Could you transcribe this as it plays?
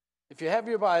If you have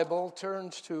your Bible, turn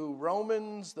to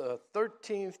Romans, the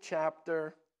 13th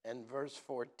chapter and verse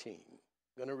 14. I'm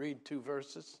going to read two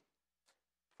verses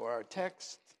for our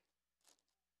text,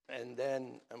 and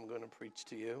then I'm going to preach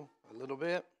to you a little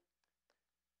bit.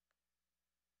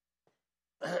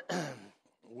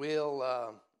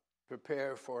 We'll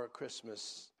prepare for a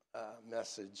Christmas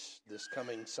message this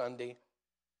coming Sunday.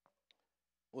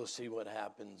 We'll see what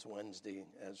happens Wednesday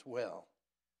as well,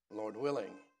 Lord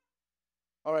willing.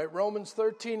 All right, Romans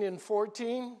 13 and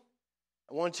 14.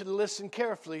 I want you to listen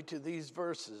carefully to these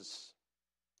verses.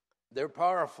 They're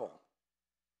powerful.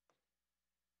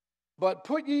 But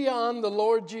put ye on the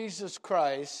Lord Jesus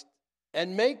Christ,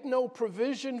 and make no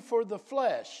provision for the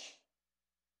flesh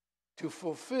to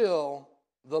fulfill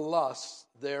the lusts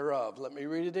thereof. Let me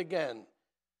read it again.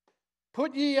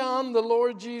 Put ye on the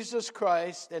Lord Jesus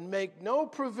Christ, and make no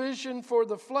provision for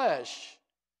the flesh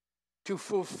to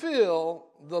fulfill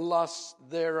the lusts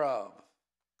thereof.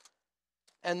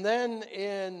 And then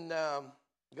in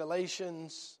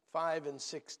Galatians 5 and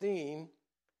 16,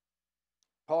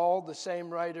 Paul, the same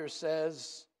writer,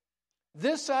 says,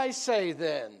 "This I say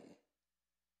then,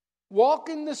 walk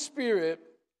in the Spirit,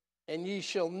 and ye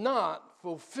shall not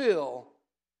fulfill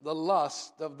the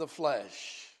lust of the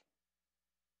flesh."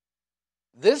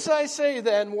 This I say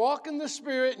then, walk in the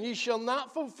Spirit, and ye shall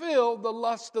not fulfill the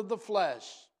lust of the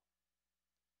flesh.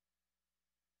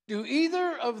 Do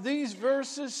either of these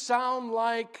verses sound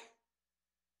like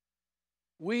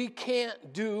we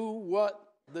can't do what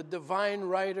the divine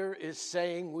writer is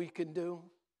saying we can do?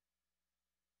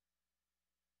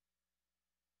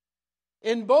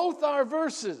 In both our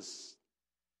verses,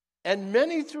 and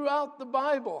many throughout the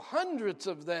Bible, hundreds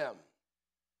of them,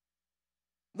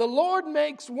 the Lord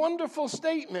makes wonderful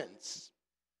statements.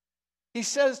 He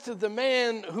says to the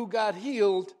man who got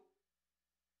healed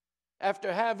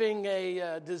after having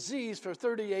a disease for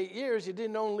 38 years, he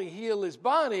didn't only heal his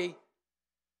body,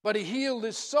 but he healed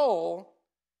his soul.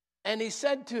 And he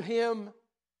said to him,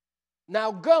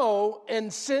 "Now go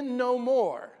and sin no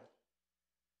more,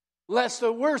 lest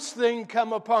the worst thing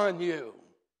come upon you."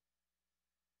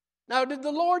 Now, did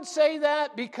the Lord say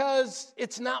that because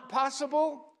it's not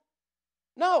possible?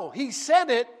 No, he said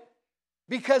it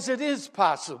because it is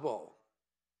possible.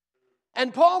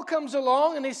 And Paul comes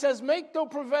along and he says, make no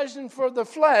provision for the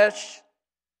flesh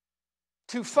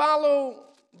to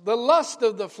follow the lust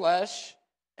of the flesh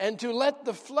and to let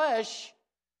the flesh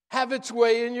have its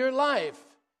way in your life.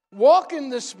 Walk in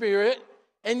the Spirit,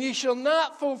 and ye shall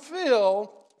not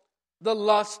fulfill the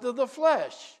lust of the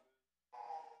flesh.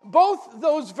 Both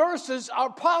those verses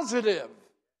are positive.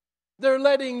 They're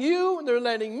letting you, they're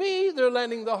letting me, they're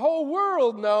letting the whole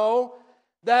world know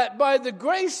that by the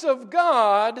grace of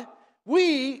God,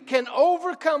 we can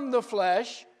overcome the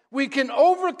flesh, we can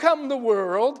overcome the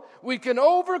world, we can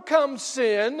overcome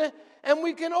sin, and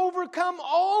we can overcome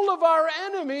all of our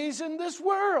enemies in this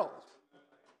world.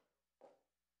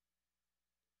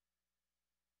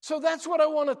 So that's what I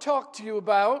want to talk to you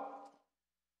about.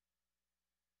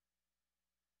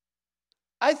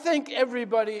 I think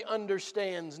everybody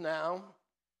understands now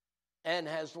and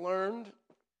has learned,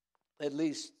 at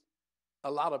least a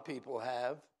lot of people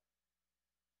have,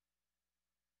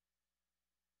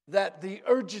 that the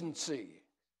urgency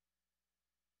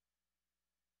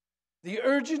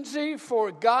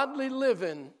for godly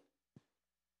living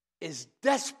is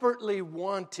desperately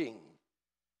wanting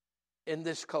in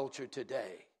this culture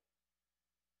today.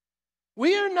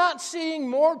 We are not seeing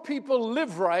more people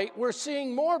live right. We're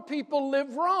seeing more people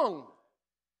live wrong.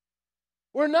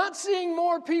 We're not seeing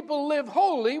more people live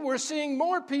holy. We're seeing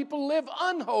more people live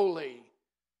unholy.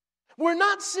 We're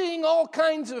not seeing all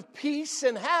kinds of peace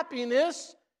and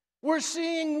happiness. We're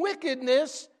seeing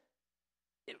wickedness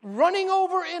running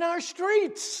over in our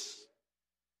streets.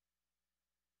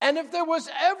 And if there was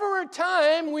ever a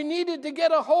time we needed to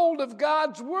get a hold of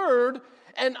God's Word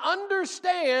and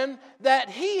understand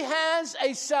that He has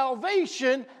a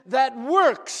salvation that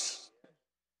works,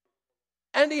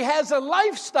 and He has a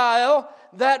lifestyle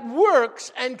that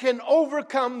works and can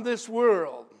overcome this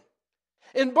world.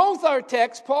 In both our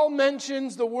texts, Paul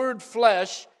mentions the word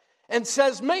flesh and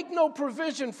says, make no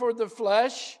provision for the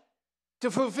flesh to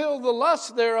fulfill the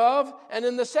lust thereof. And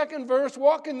in the second verse,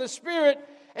 walk in the Spirit,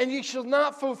 and ye shall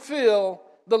not fulfill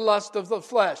the lust of the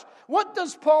flesh. What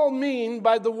does Paul mean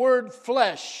by the word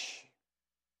flesh?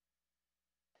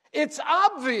 It's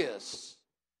obvious.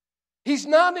 He's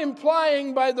not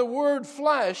implying by the word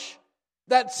flesh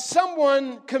that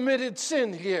someone committed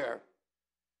sin here.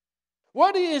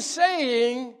 What he is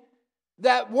saying,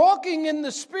 that walking in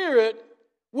the Spirit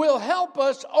will help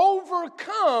us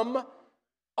overcome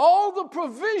all the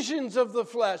provisions of the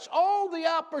flesh, all the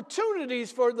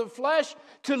opportunities for the flesh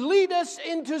to lead us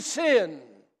into sin.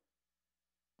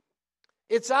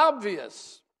 It's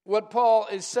obvious what Paul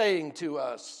is saying to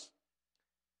us.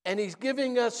 And he's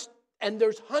giving us, and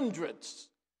there's hundreds,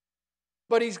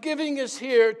 but he's giving us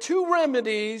here 2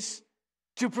 remedies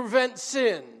to prevent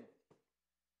sin.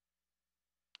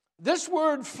 This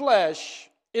word flesh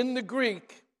in the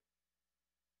Greek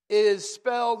is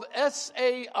spelled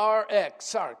S-A-R-X,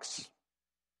 sarx.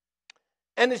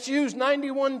 And it's used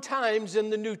 91 times in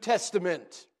the New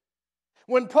Testament.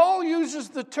 When Paul uses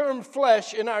the term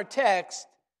flesh in our text,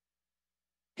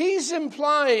 he's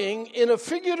implying in a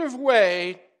figurative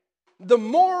way the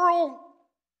moral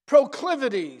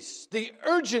proclivities, the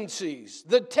urgencies,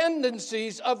 the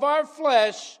tendencies of our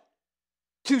flesh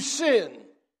to sin.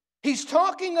 He's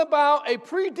talking about a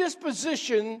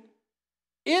predisposition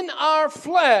in our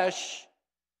flesh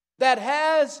that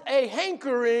has a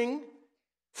hankering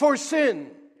for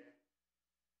sin.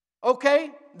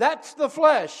 Okay? That's the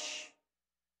flesh.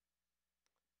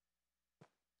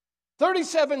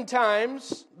 37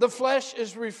 times the flesh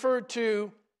is referred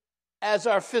to as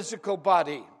our physical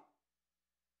body.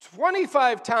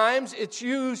 25 times it's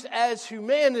used as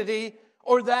humanity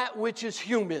or that which is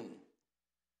human.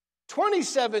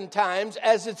 27 times,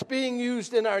 as it's being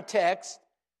used in our text,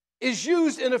 is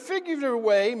used in a figurative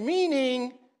way,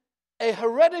 meaning a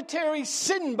hereditary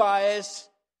sin bias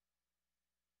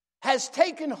has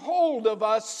taken hold of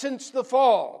us since the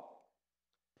fall,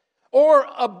 or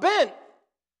a bent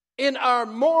in our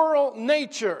moral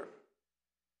nature.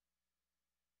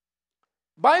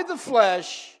 By the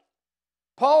flesh,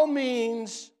 Paul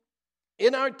means,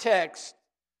 in our text,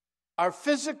 our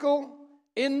physical,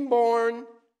 inborn,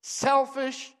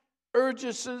 selfish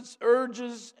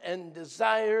urges and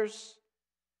desires.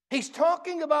 He's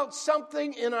talking about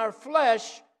something in our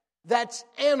flesh that's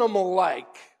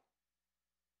animal-like.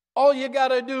 All you got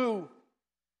to do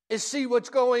is see what's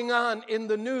going on in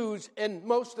the news in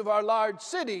most of our large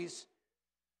cities,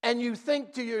 and you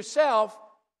think to yourself,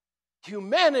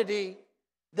 humanity,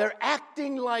 they're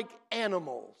acting like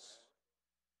animals.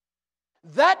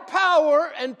 That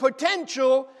power and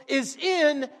potential is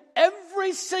in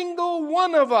every single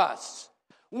one of us.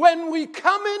 When we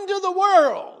come into the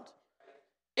world,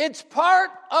 it's part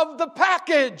of the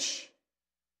package.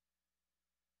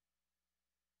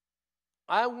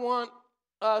 I want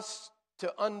us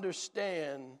to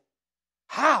understand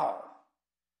how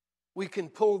we can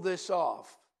pull this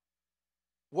off,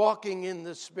 walking in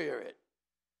the Spirit.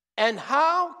 And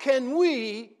how can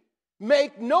we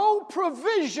make no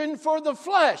provision for the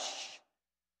flesh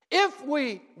if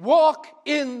we walk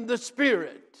in the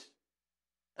Spirit?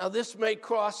 Now, this may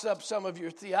cross up some of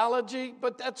your theology,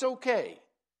 but that's okay.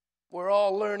 We're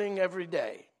all learning every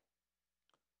day.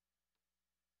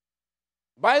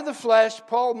 By the flesh,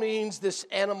 Paul means this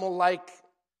animal-like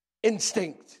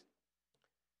instinct.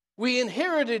 We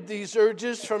inherited these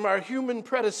urges from our human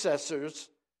predecessors,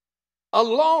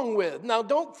 along with, now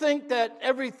don't think that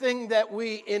everything that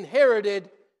we inherited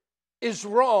is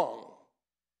wrong.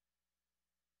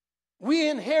 We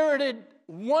inherited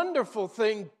wonderful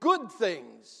things, good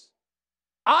things.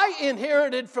 I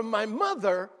inherited from my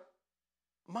mother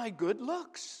my good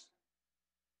looks.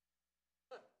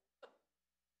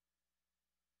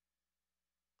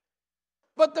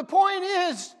 But the point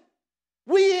is,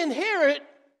 we inherit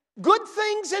good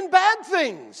things and bad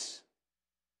things.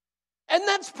 And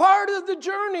that's part of the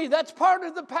journey. That's part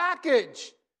of the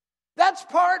package. That's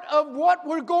part of what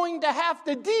we're going to have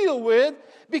to deal with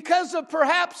because of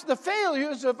perhaps the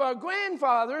failures of our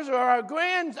grandfathers or our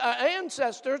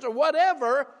ancestors or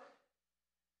whatever.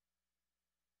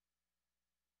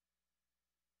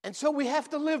 And so we have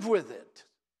to live with it.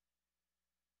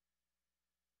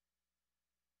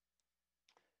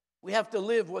 We have to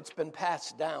live what's been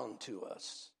passed down to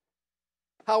us.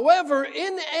 However,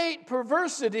 innate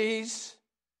perversities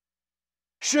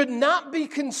should not be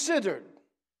considered,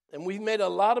 and we've made a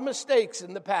lot of mistakes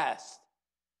in the past,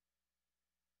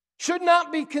 should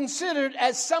not be considered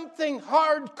as something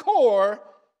hardcore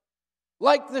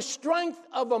like the strength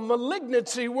of a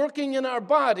malignancy working in our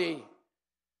body,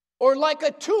 or like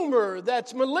a tumor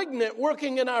that's malignant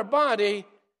working in our body,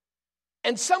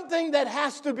 and something that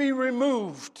has to be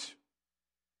removed.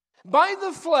 By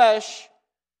the flesh,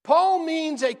 Paul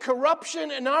means a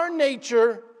corruption in our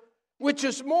nature, which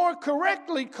is more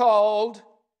correctly called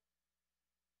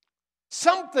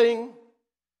something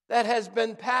that has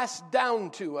been passed down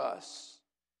to us.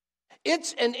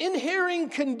 It's an inhering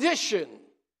condition.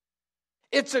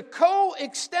 It's a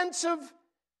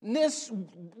coextensiveness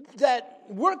that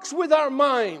works with our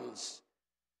minds.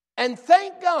 And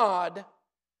thank God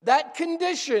that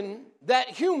condition, that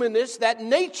humanness, that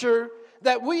nature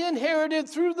that we inherited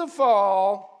through the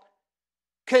fall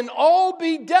can all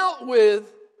be dealt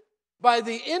with by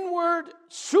the inward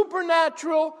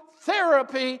supernatural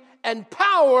therapy and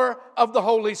power of the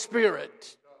Holy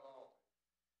Spirit.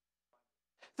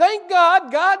 Thank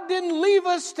God, God didn't leave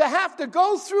us to have to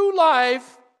go through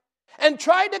life and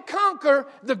try to conquer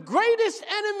the greatest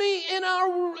enemy in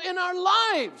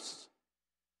our lives.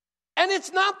 And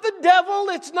it's not the devil,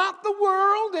 it's not the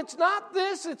world, it's not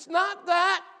this, it's not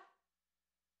that.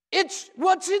 It's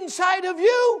what's inside of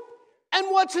you and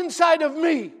what's inside of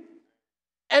me.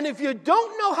 And if you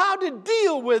don't know how to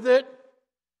deal with it,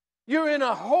 you're in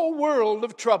a whole world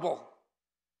of trouble.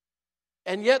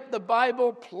 And yet the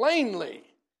Bible plainly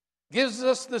gives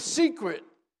us the secret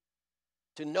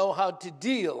to know how to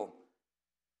deal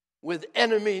with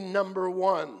enemy number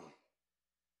one.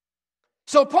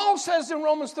 So Paul says in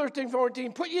Romans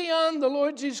 13:14, put ye on the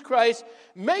Lord Jesus Christ,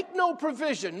 make no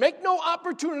provision, make no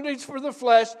opportunities for the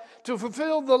flesh to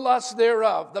fulfill the lust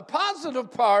thereof. The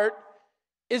positive part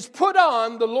is put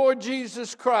on the Lord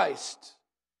Jesus Christ.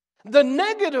 The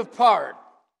negative part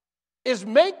is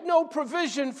make no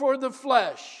provision for the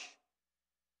flesh.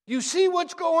 You see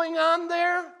what's going on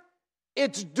there?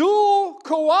 It's dual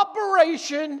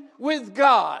cooperation with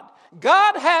God.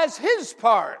 God has his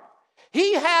part.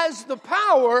 He has the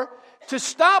power to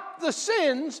stop the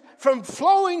sins from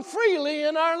flowing freely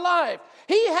in our life.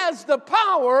 He has the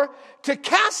power to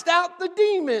cast out the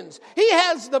demons. He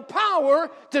has the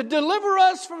power to deliver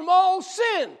us from all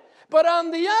sin. But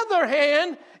on the other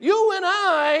hand, you and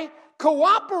I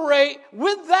cooperate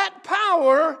with that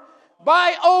power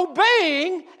by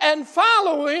obeying and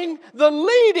following the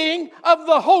leading of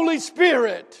the Holy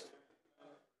Spirit.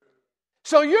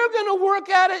 So you're going to work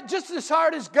at it just as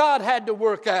hard as God had to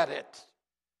work at it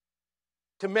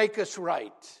to make us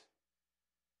right.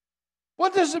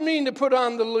 What does it mean to put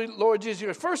on the Lord Jesus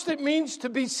Christ? First, it means to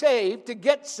be saved, to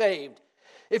get saved.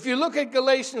 If you look at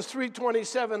Galatians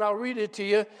 3:27, I'll read it to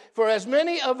you. For as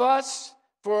many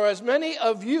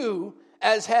of you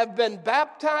as have been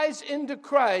baptized into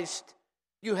Christ,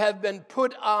 you have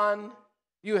put on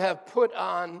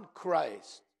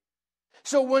Christ.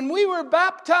 So when we were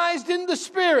baptized in the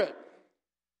Spirit,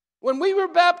 when we were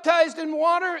baptized in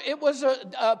water, it was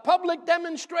a public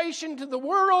demonstration to the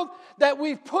world that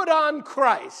we've put on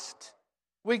Christ.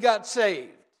 We got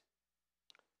saved.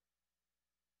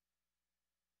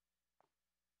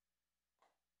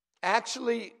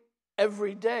 Actually,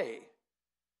 every day,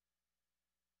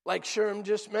 like Sherm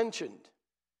just mentioned,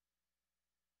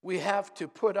 we have to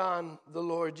put on the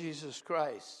Lord Jesus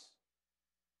Christ.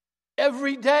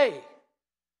 Every day.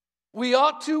 We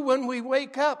ought to, when we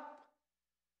wake up,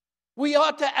 we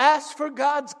ought to ask for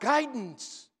God's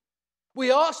guidance.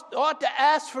 We ought to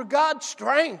ask for God's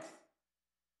strength.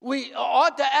 We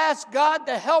ought to ask God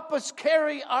to help us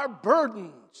carry our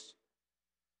burdens.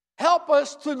 Help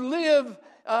us to live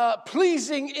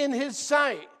pleasing in His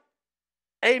sight.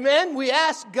 Amen. We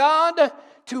ask God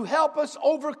to help us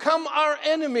overcome our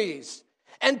enemies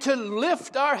and to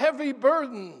lift our heavy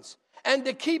burdens and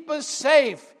to keep us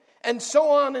safe and so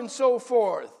on and so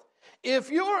forth. If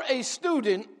you're a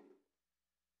student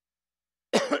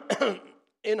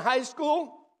in high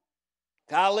school,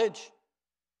 college,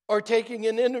 or taking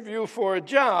an interview for a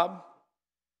job,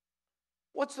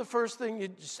 what's the first thing you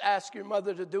just ask your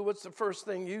mother to do? What's the first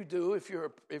thing you do if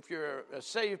you're a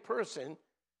saved person?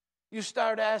 You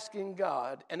start asking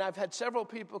God. And I've had several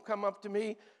people come up to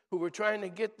me who were trying to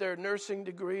get their nursing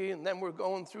degree, and then were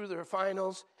going through their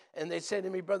finals. And they say to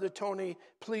me, Brother Tony,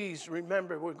 please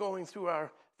remember, we're going through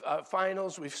our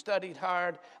finals. We've studied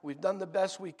hard. We've done the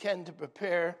best we can to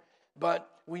prepare, but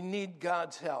we need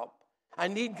God's help. I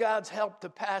need God's help to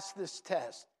pass this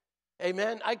test.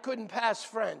 Amen. I couldn't pass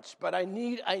French, but I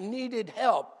needed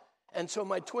help. And so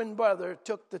my twin brother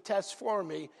took the test for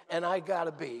me, and I got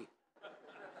a B.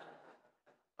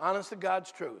 Honest to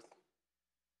God's truth.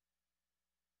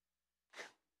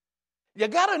 You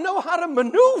got to know how to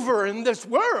maneuver in this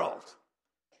world.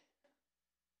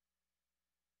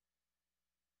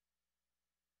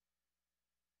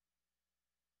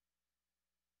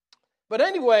 But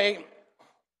anyway,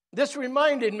 this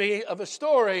reminded me of a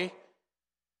story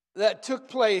that took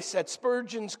place at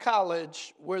Spurgeon's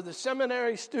College, where the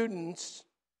seminary students,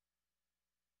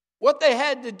 what they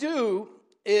had to do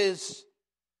is,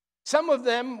 some of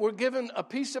them were given a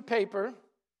piece of paper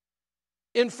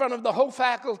in front of the whole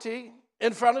faculty,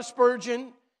 in front of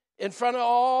Spurgeon, in front of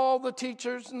all the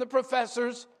teachers and the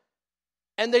professors,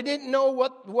 and they didn't know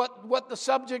what the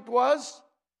subject was.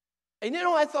 And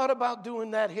I thought about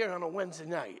doing that here on a Wednesday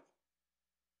night.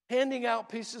 handing out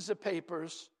pieces of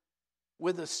papers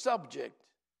with a subject,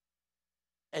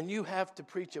 and you have to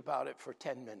preach about it for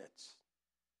 10 minutes.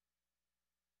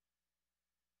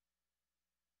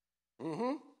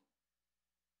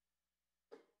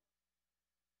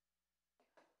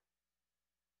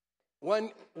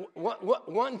 One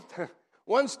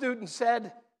student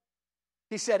said,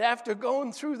 after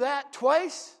going through that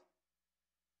twice,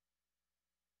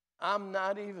 I'm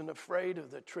not even afraid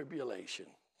of the tribulation.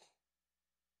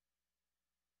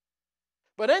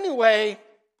 But anyway,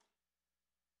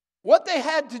 what they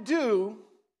had to do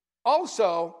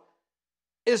also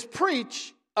is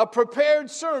preach a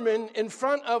prepared sermon in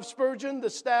front of Spurgeon,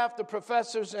 the staff, the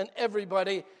professors, and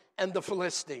everybody, and the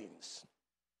Philistines.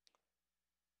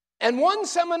 And one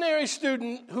seminary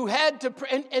student who had to,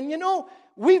 and you know,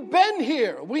 we've been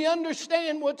here. We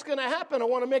understand what's going to happen. I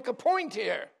want to make a point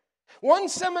here. One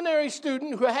seminary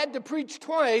student who had to preach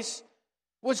twice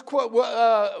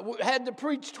had to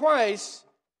preach twice.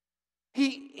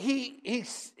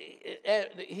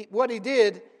 What he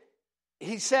did,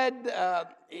 he said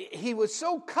he was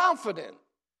so confident.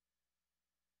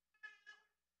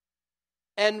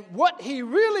 And what he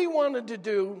really wanted to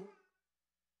do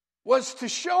was to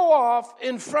show off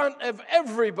in front of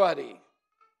everybody.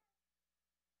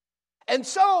 And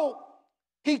so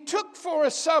he took for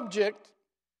a subject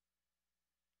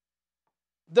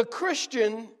the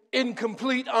Christian in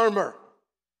complete armor.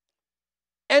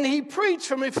 And he preached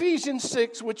from Ephesians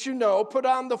 6, which you know, put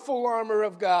on the full armor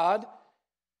of God.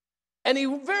 And he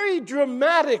very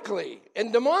dramatically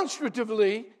and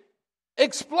demonstratively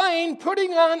explained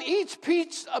putting on each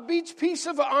piece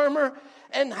of armor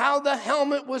and how the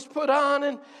helmet was put on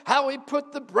and how he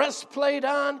put the breastplate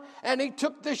on and he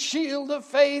took the shield of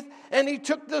faith and he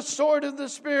took the sword of the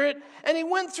Spirit and he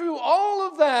went through all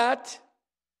of that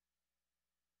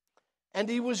and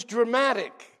he was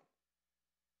dramatic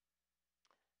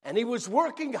and he was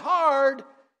working hard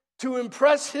to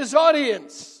impress his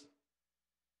audience.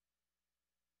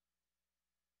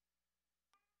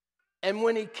 And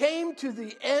when he came to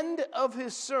the end of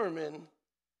his sermon,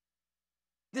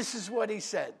 this is what he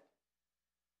said.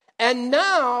 And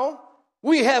now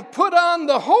we have put on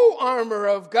the whole armor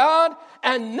of God,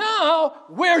 and now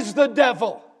where's the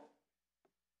devil?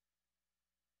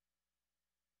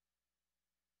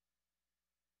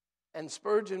 And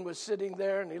Spurgeon was sitting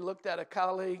there, and he looked at a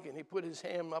colleague, and he put his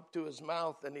hand up to his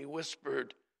mouth, and he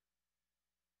whispered,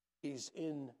 "He's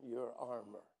in your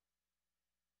armor."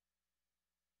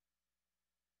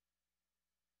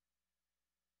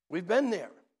 We've been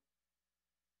there.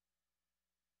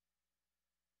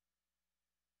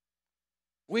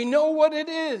 We know what it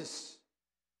is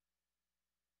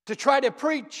to try to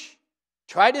preach,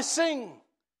 try to sing,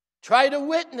 try to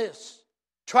witness,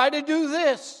 try to do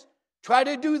this, try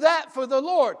to do that for the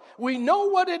Lord. We know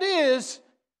what it is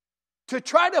to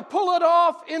try to pull it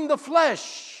off in the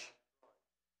flesh.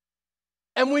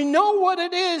 And we know what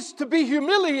it is to be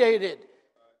humiliated.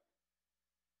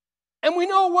 And we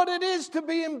know what it is to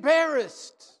be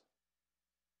embarrassed.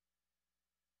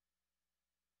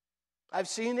 I've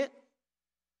seen it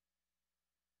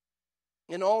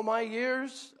in all my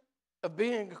years of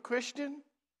being a Christian.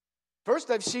 First,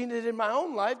 I've seen it in my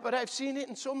own life, but I've seen it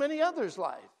in so many others'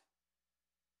 life.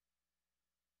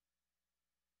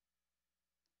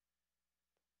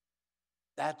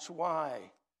 That's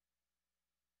why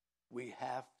we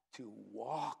have to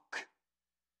walk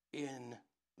in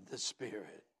the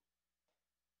Spirit.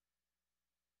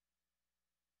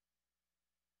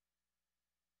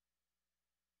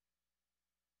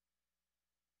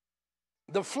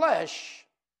 The flesh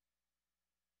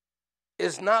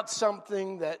is not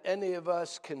something that any of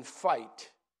us can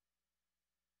fight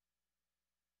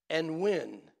and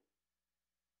win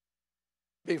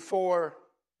before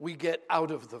we get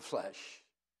out of the flesh.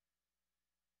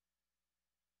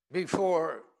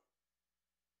 Before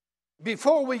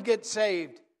we get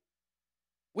saved,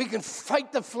 we can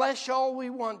fight the flesh all we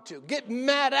want to, get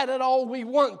mad at it all we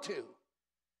want to.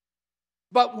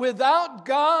 But without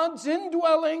God's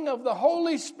indwelling of the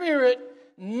Holy Spirit,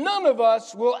 none of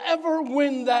us will ever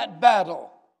win that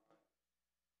battle.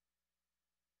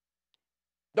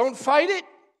 Don't fight it,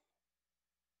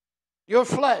 your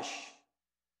flesh.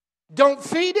 Don't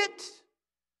feed it.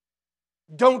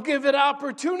 Don't give it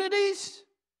opportunities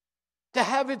to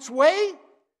have its way.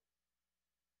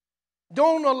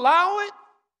 Don't allow it,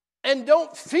 and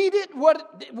don't feed it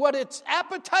what its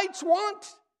appetites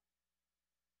want.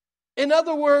 In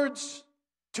other words,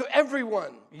 to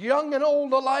everyone, young and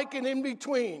old alike and in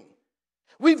between,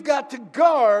 we've got to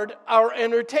guard our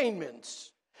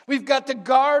entertainments. We've got to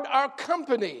guard our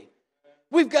company.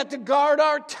 We've got to guard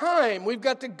our time. We've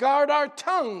got to guard our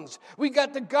tongues. We've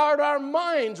got to guard our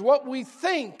minds, what we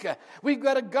think. We've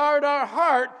got to guard our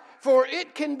heart, for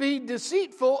it can be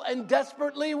deceitful and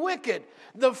desperately wicked.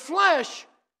 The flesh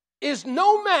is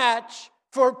no match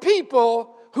for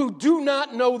people who do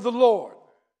not know the Lord.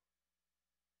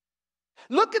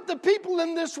 Look at the people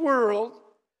in this world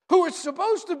who are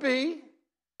supposed to be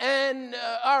and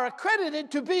are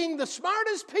accredited to being the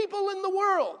smartest people in the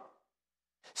world.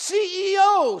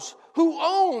 CEOs who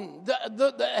own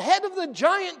the head of the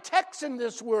giant techs in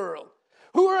this world,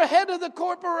 who are ahead of the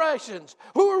corporations,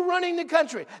 who are running the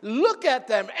country. Look at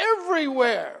them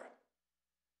everywhere.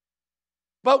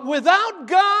 But without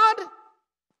God,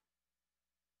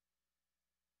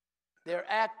 they're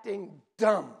acting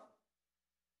dumb.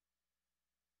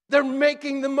 They're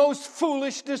making the most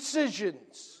foolish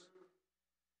decisions.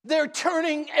 They're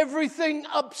turning everything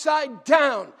upside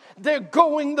down. They're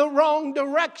going the wrong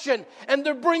direction, and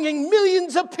they're bringing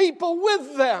millions of people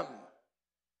with them.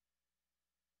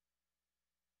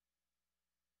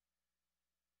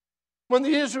 When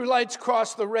the Israelites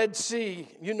crossed the Red Sea,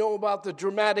 you know about the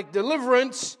dramatic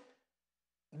deliverance.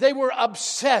 They were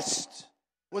obsessed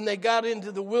when they got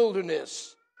into the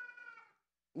wilderness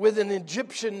with an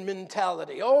Egyptian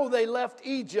mentality. Oh, they left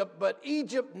Egypt, but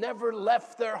Egypt never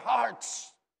left their hearts.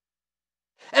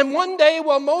 And one day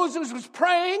while Moses was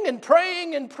praying and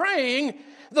praying and praying,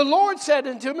 the Lord said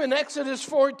unto him in Exodus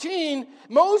 14,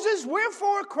 Moses,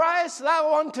 wherefore criest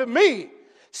thou unto me?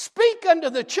 Speak unto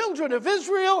the children of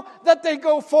Israel that they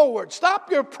go forward.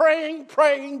 Stop your praying,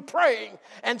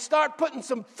 and start putting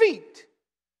some feet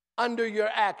under your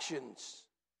actions.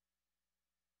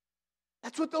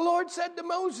 That's what the Lord said to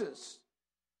Moses.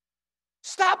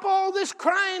 Stop all this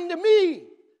crying to me.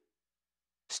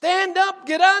 Stand up,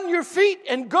 get on your feet,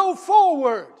 and go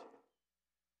forward.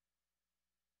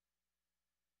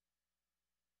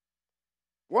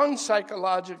 One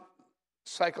psychologist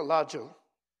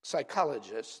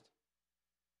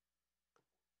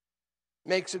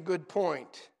makes a good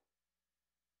point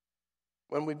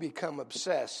when we become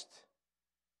obsessed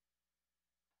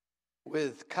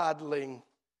with coddling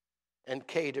and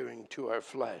catering to our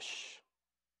flesh.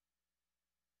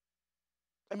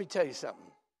 Let me tell you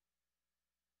something.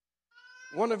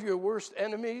 One of your worst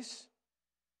enemies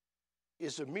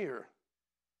is a mirror.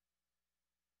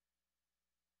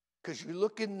 Because you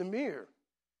look in the mirror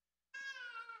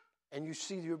and you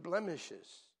see your blemishes,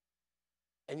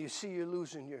 and you see you're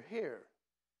losing your hair,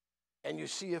 and you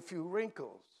see a few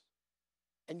wrinkles,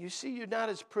 and you see you're not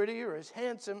as pretty or as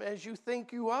handsome as you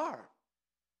think you are.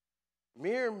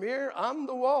 Mirror, mirror on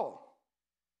the wall.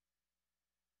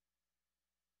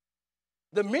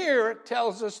 The mirror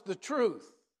tells us the truth.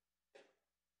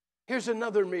 Here's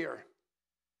another mirror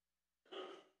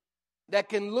that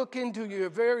can look into your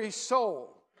very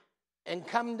soul and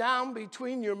come down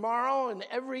between your marrow and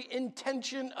every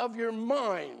intention of your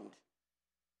mind.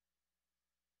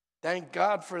 Thank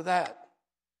God for that.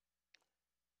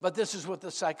 But this is what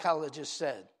the psychologist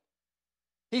said.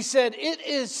 He said, it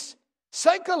is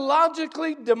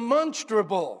psychologically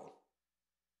demonstrable.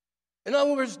 In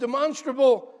other words,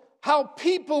 demonstrable how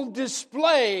people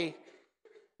display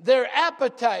their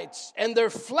appetites and their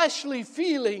fleshly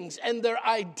feelings and their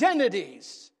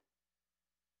identities.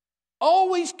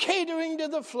 Always catering to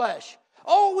the flesh.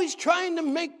 Always trying to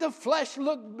make the flesh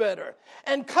look better.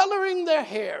 And coloring their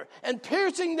hair. And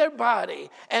piercing their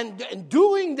body. And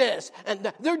doing this.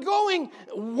 And they're going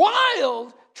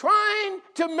wild trying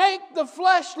to make the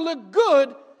flesh look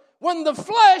good when the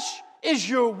flesh is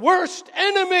your worst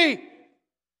enemy.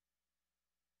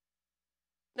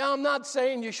 Now, I'm not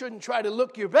saying you shouldn't try to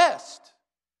look your best.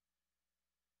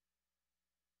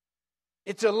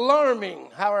 It's alarming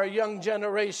how our young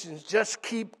generations just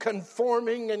keep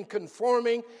conforming and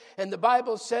conforming. And the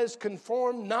Bible says,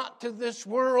 conform not to this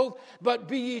world, but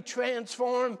be ye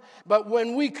transformed. But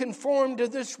when we conform to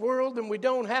this world and we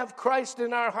don't have Christ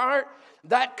in our heart,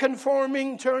 that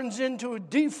conforming turns into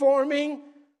deforming.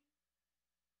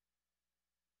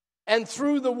 And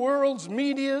through the world's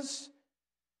medias,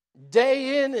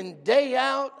 day in and day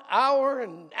out, hour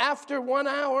and after 1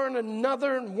 hour and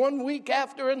another, and 1 week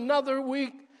after another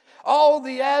week, all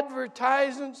the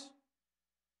advertisements.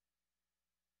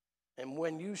 And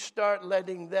when you start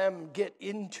letting them get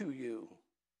into you,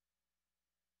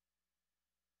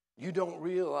 you don't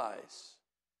realize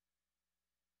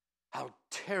how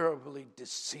terribly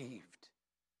deceived.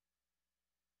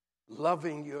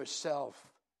 Loving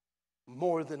yourself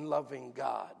more than loving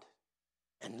God.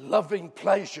 And loving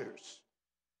pleasures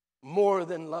more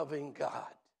than loving God.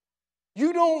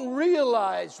 You don't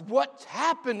realize what's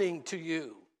happening to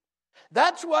you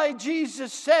That's why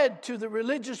Jesus said to the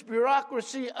religious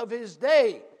bureaucracy of his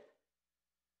day,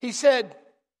 he said,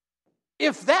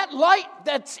 if that light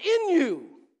that's in you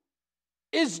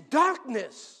is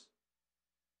darkness,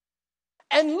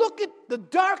 and look at the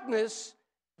darkness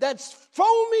that's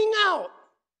foaming out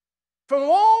from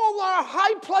all our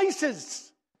high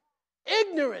places,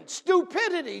 ignorance,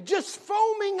 stupidity, just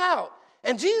foaming out.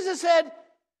 And Jesus said,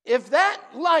 if that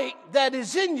light that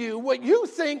is in you, what you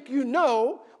think you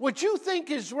know, what you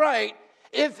think is right,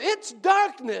 if it's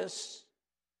darkness,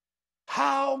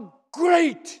 how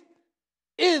great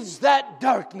is that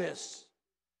darkness?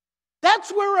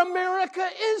 That's where America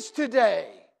is today.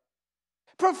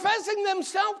 Professing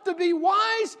themselves to be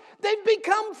wise, they've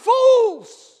become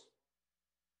fools.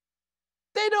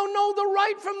 They don't know the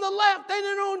right from the left. They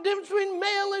don't know the difference between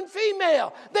male and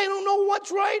female. They don't know what's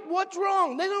right, what's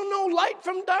wrong. They don't know light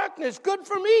from darkness, good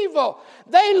from evil.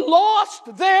 They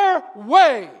lost their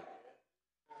way.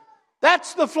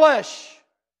 That's the flesh.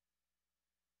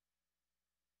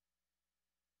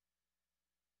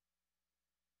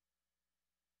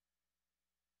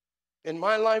 In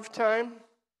my lifetime,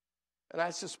 and I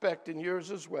suspect in yours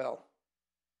as well,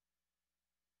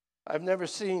 I've never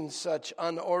seen such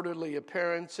unorderly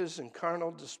appearances and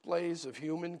carnal displays of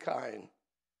humankind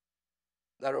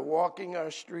that are walking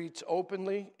our streets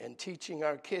openly and teaching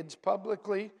our kids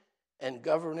publicly and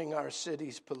governing our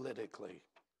cities politically.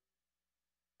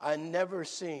 I've never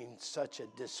seen such a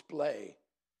display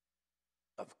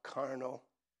of carnal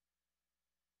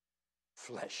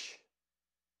flesh.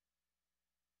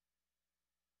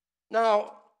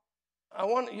 Now, I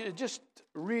want you to just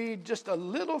read just a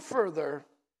little further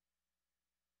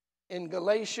in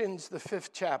Galatians, the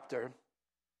 5th chapter.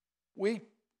 We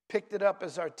picked it up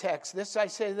as our text. This I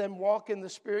say then, walk in the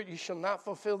Spirit, you shall not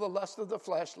fulfill the lust of the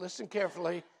flesh. Listen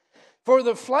carefully. For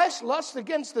the flesh lusts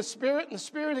against the Spirit, and the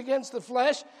Spirit against the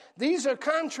flesh. These are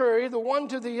contrary the one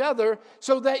to the other,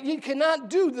 so that ye cannot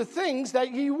do the things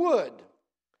that ye would.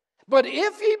 But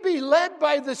if ye be led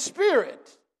by the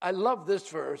Spirit, I love this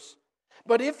verse,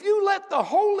 but if you let the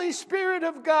Holy Spirit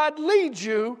of God lead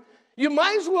you, you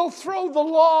might as well throw the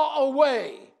law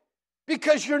away,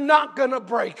 because you're not going to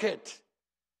break it.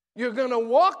 You're going to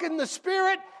walk in the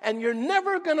Spirit, and you're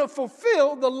never going to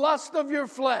fulfill the lust of your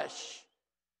flesh.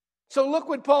 So look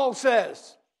what Paul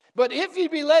says. But if ye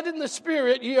be led in the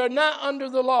Spirit, ye are not under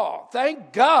the law.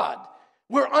 Thank God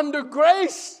we're under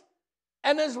grace.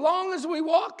 And as long as we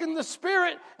walk in the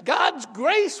Spirit, God's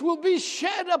grace will be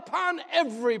shed upon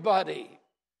everybody.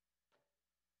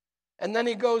 And then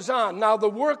he goes on. Now the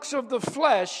works of the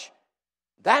flesh,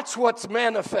 that's what's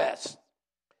manifest.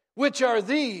 Which are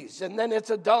these? And then it's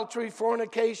adultery,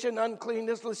 fornication,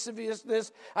 uncleanness,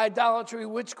 lasciviousness, idolatry,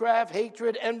 witchcraft,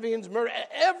 hatred, envyings, murder.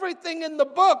 Everything in the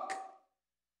book.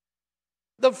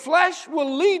 The flesh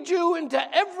will lead you into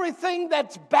everything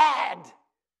that's bad.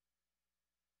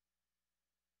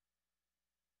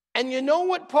 And you know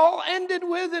what Paul ended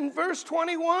with in verse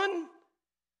 21?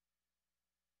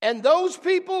 And those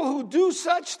people who do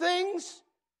such things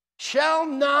shall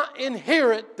not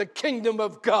inherit the kingdom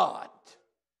of God.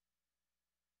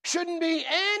 Shouldn't be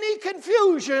any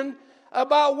confusion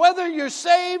about whether you're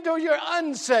saved or you're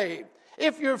unsaved.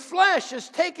 If your flesh is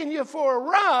taking you for a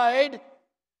ride,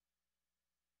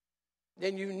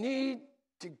 then you need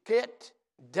to get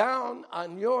down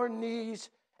on your knees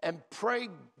and pray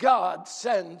God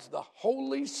sends the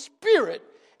Holy Spirit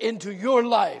into your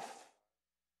life.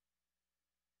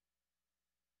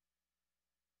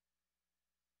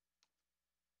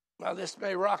 Now, this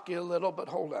may rock you a little, but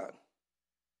hold on.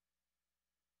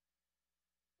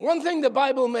 One thing the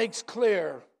Bible makes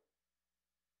clear,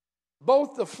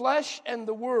 both the flesh and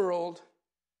the world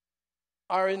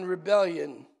are in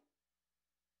rebellion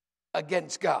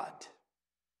against God.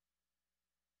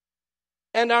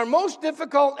 And our most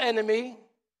difficult enemy,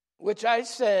 which I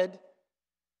said,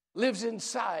 lives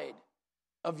inside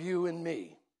of you and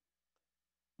me.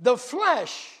 The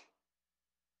flesh,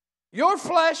 your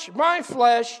flesh, my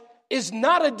flesh, is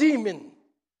not a demon.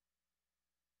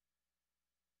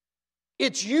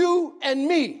 It's you and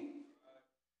me.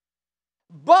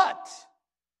 But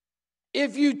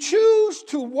if you choose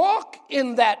to walk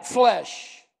in that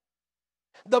flesh,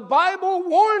 the Bible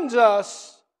warns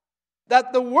us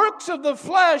that the works of the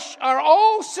flesh are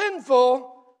all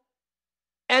sinful,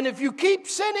 and if you keep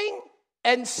sinning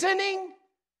and sinning,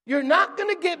 you're not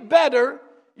going to get better.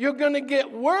 You're going to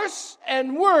get worse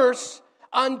and worse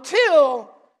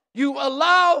until you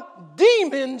allow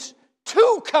demons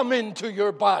to come into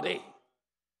your body.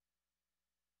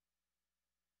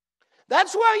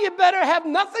 That's why you better have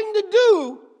nothing to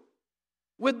do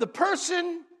with the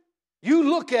person you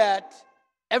look at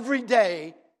every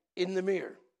day in the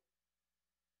mirror.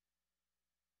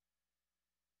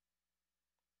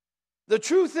 The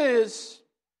truth is,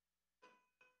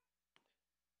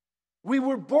 we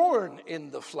were born in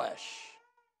the flesh.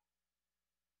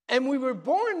 And we were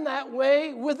born that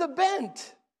way with a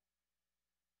bent,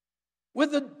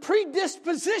 with a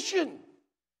predisposition,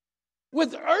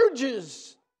 with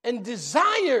urges and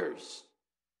desires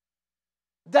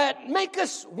that make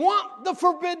us want the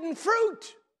forbidden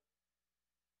fruit.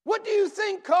 What do you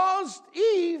think caused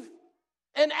Eve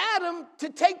and Adam to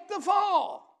take the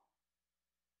fall?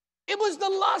 It was the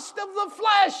lust of the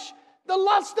flesh, the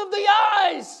lust of the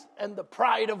eyes, and the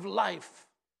pride of life.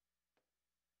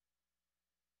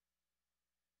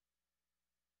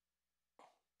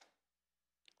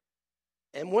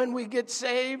 And when we get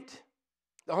saved,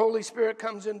 the Holy Spirit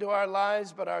comes into our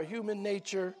lives, but our human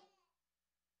nature,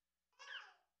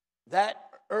 that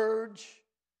urge,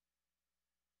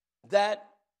 that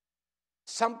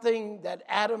something that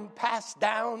Adam passed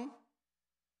down,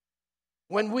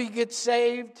 when we get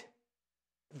saved,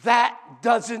 that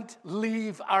doesn't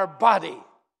leave our body.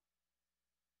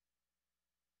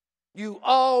 You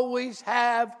always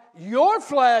have your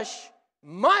flesh,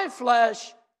 my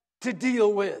flesh, to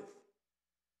deal with.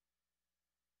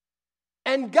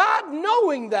 And God,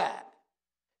 knowing that,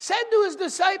 said to his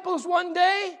disciples one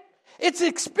day, it's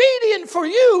expedient for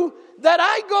you that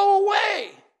I go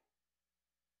away.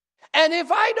 And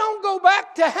if I don't go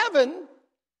back to heaven,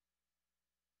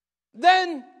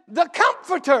 then the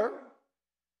Comforter,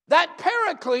 that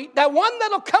Paraclete, that one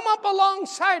that'll come up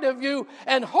alongside of you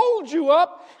and hold you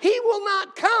up, he will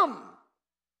not come.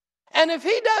 And if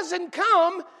he doesn't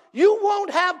come, you won't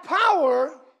have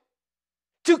power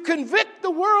to convict the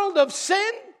world of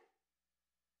sin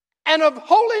and of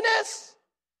holiness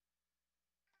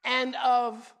and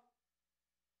of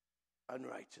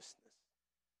unrighteousness.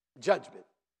 Judgment.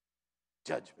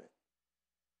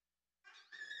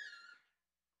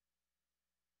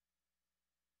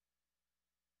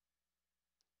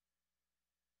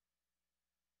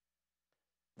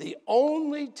 The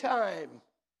only time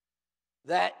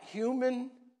that human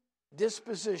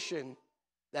disposition,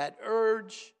 that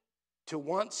urge to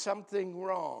want something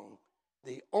wrong,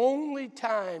 the only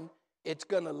time it's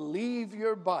going to leave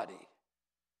your body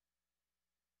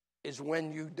is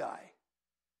when you die.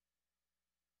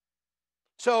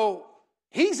 So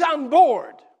he's on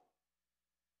board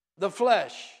the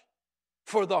flesh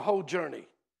for the whole journey.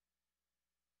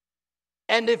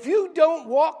 And if you don't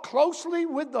walk closely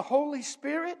with the Holy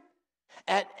Spirit,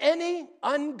 at any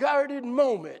unguarded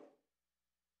moment,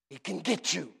 he can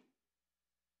get you.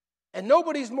 And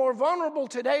nobody's more vulnerable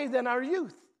today than our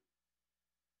youth.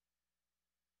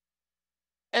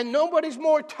 And nobody's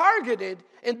more targeted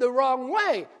in the wrong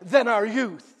way than our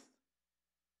youth.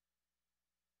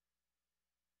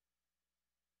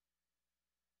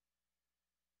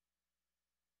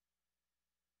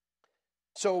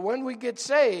 So when we get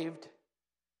saved,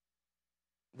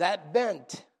 that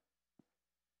bent,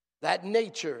 that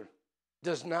nature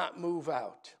does not move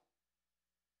out.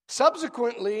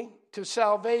 Subsequently to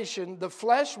salvation, the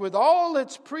flesh, with all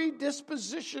its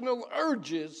predispositional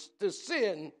urges to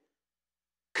sin,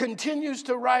 continues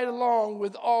to ride along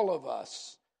with all of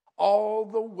us all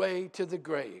the way to the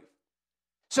grave.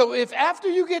 So if after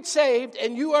you get saved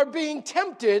and you are being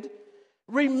tempted,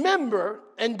 remember,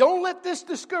 and don't let this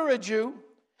discourage you,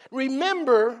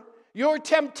 remember your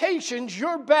temptations,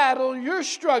 your battle, your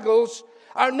struggles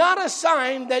are not a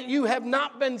sign that you have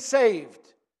not been saved.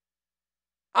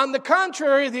 On the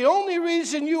contrary, the only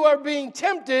reason you are being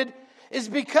tempted is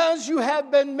because you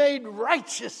have been made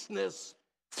righteousness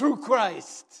through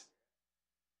Christ.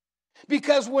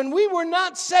 Because when we were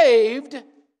not saved,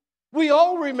 we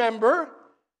all remember,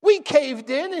 we caved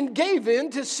in and gave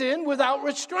in to sin without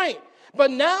restraint.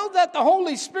 But now that the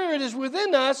Holy Spirit is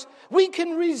within us, we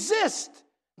can resist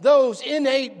those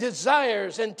innate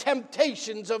desires and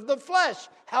temptations of the flesh.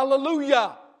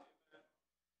 Hallelujah.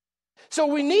 So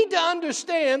we need to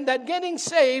understand that getting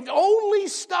saved only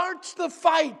starts the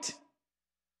fight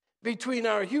between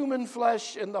our human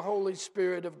flesh and the Holy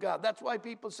Spirit of God. That's why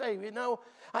people say,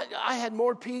 I had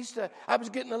more peace. I was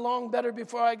getting along better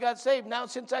before I got saved. Now,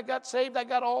 since I got saved, I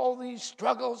got all these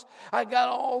struggles. I got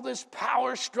all this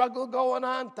power struggle going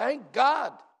on. Thank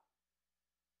God.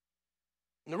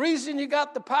 And the reason you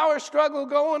got the power struggle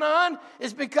going on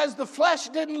is because the flesh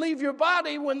didn't leave your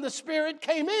body when the Spirit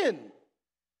came in.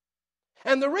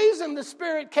 And the reason the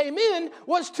Spirit came in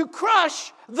was to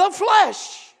crush the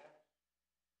flesh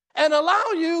and allow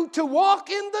you to walk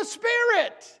in the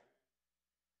Spirit.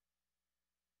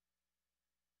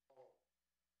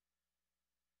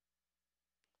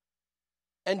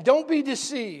 And don't be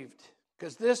deceived,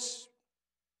 because this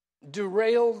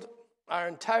derailed our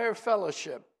entire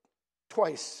fellowship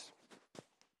twice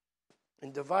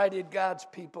and divided God's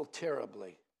people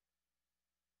terribly.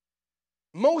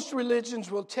 Most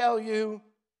religions will tell you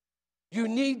you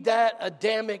need that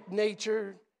Adamic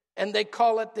nature, and they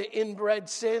call it the inbred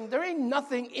sin. There ain't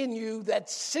nothing in you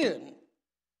that's sin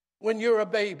when you're a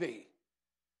baby.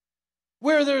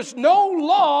 Where there's no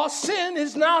law, sin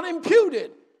is not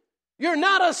imputed. You're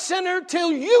not a sinner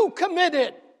till you commit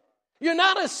it. You're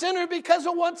not a sinner because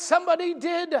of what somebody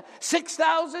did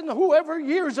 6,000, whoever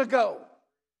years ago.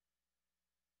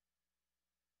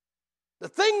 The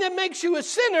thing that makes you a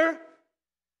sinner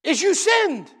is you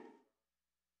sinned.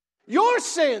 Your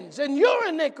sins and your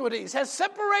iniquities have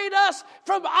separated us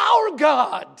from our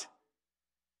God.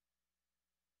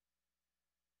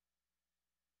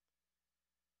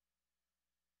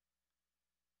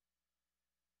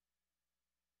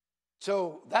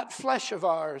 So that flesh of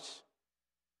ours,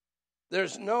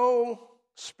 there's no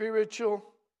spiritual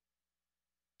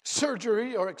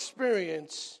surgery or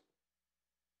experience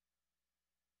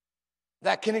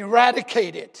that can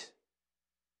eradicate it.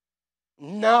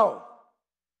 No,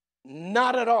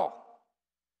 not at all.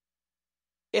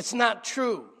 It's not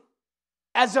true.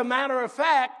 As a matter of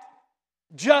fact,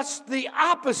 just the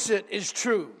opposite is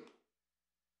true.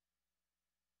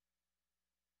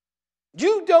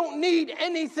 You don't need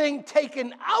anything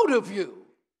taken out of you.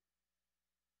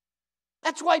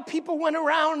 That's why people went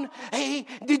around, hey,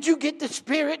 did you get the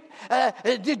Spirit?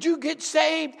 Did you get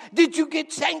saved? Did you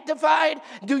get sanctified?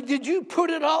 Did you put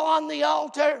it all on the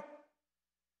altar?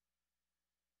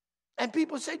 And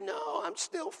people say, no, I'm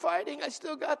still fighting. I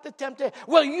still got the temptation.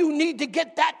 Well, you need to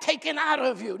get that taken out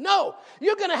of you. No,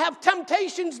 you're going to have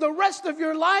temptations the rest of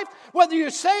your life, whether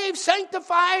you're saved,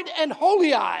 sanctified, and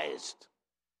holyized.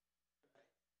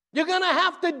 You're going to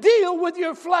have to deal with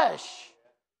your flesh.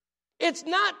 It's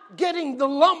not getting the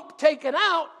lump taken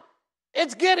out.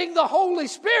 It's getting the Holy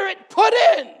Spirit put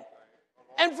in.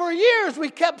 And for years we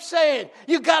kept saying,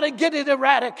 you got to get it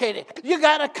eradicated. You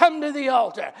got to come to the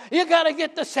altar. You got to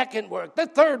get the second work, the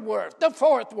third work, the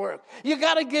fourth work. You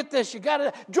got to get this. You got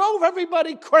to. Drove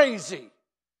everybody crazy.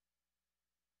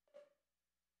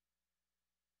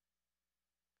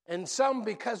 And some,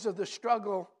 because of the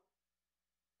struggle,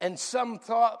 and some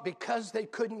thought because they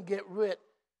couldn't get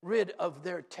rid of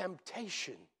their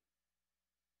temptation,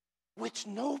 which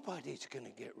nobody's going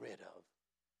to get rid of.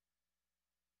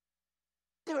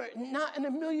 There, not in a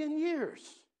million years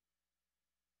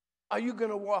are you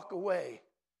going to walk away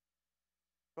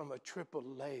from a triple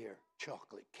layer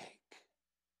chocolate cake.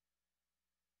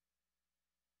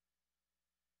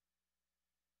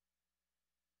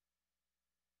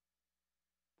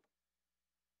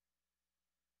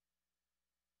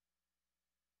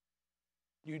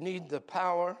 You need the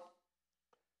power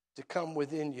to come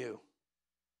within you.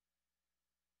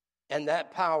 And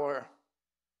that power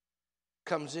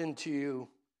comes into you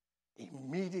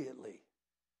immediately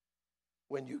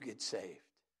when you get saved.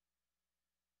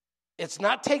 It's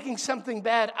not taking something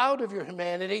bad out of your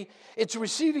humanity. It's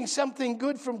receiving something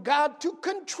good from God to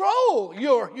control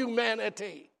your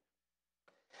humanity.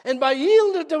 And by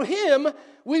yielding to Him,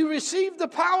 we receive the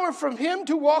power from Him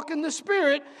to walk in the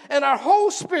Spirit. And our whole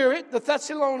spirit, the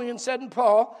Thessalonians said, and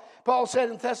Paul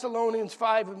said in Thessalonians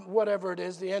 5, whatever it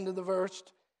is, the end of the verse,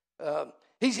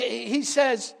 he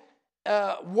says,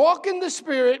 walk in the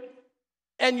Spirit,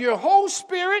 and your whole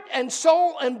spirit and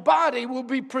soul and body will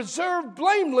be preserved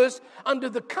blameless unto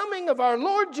the coming of our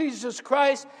Lord Jesus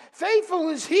Christ. Faithful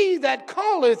is He that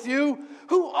calleth you,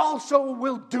 who also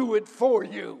will do it for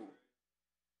you.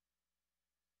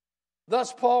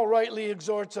 Thus, Paul rightly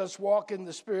exhorts us, walk in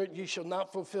the Spirit, ye shall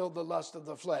not fulfill the lust of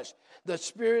the flesh. The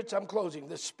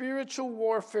spiritual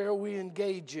warfare we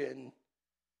engage in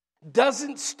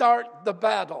doesn't start the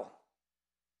battle.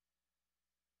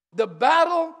 The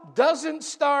battle doesn't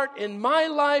start in my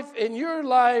life, in your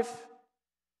life,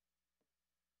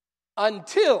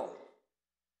 until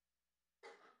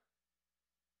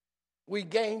we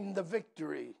gain the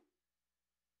victory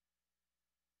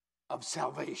of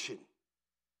salvation.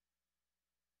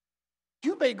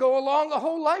 You may go along a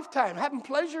whole lifetime having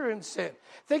pleasure in sin,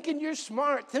 thinking you're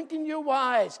smart, thinking you're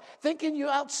wise, thinking you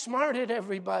outsmarted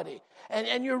everybody,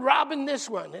 and you're robbing this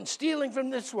one and stealing from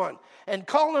this one and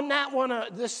calling that one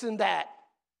this and that.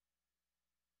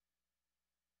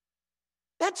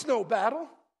 That's no battle.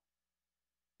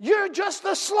 You're just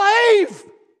a slave.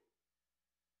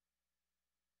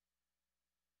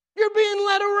 You're being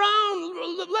led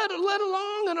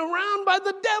along and around by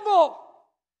the devil.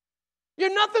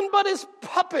 You're nothing but his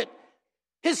puppet,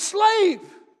 his slave.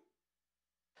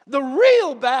 The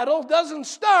real battle doesn't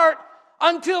start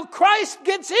until Christ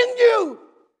gets in you.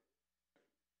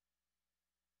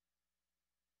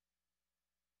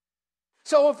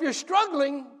 So if you're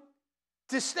struggling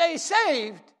to stay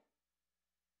saved,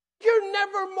 you're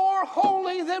never more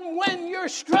holy than when you're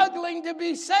struggling to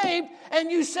be saved and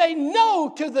you say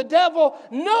no to the devil,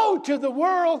 no to the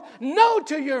world, no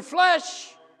to your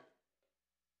flesh.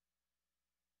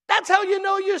 That's how you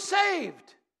know you're saved.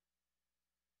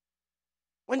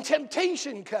 When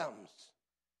temptation comes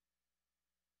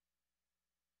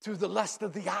through the lust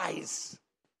of the eyes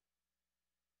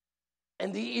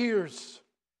and the ears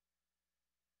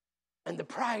and the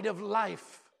pride of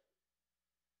life.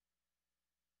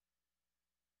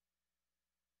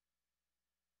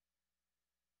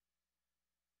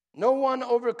 No one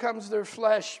overcomes their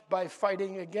flesh by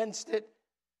fighting against it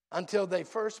until they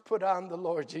first put on the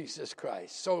Lord Jesus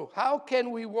Christ. So how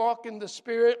can we walk in the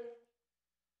Spirit?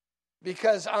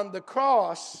 Because on the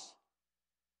cross,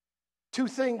 two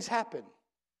things happen.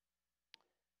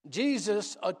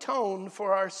 Jesus atoned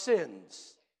for our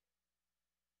sins.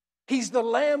 He's the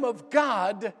Lamb of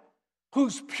God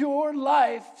whose pure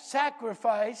life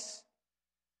sacrifice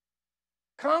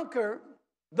conquered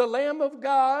the Lamb of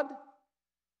God.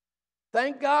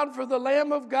 Thank God for the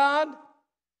Lamb of God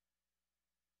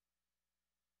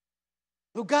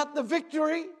who got the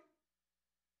victory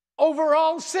over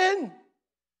all sin.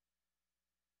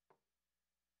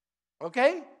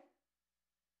 Okay?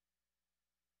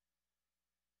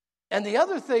 And the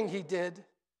other thing he did,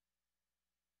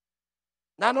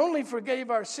 not only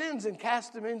forgave our sins and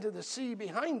cast them into the sea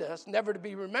behind us, never to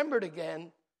be remembered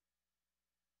again,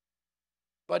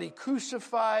 but he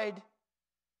crucified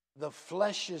the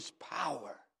flesh's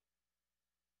power,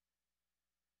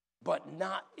 but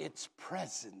not its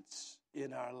presence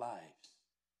in our lives.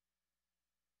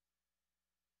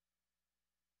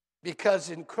 Because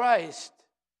in Christ,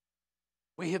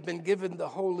 we have been given the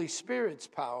Holy Spirit's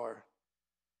power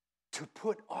to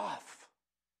put off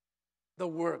the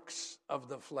works of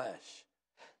the flesh.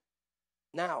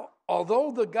 Now,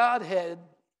 although the Godhead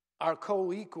are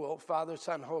co-equal, Father,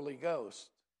 Son, Holy Ghost,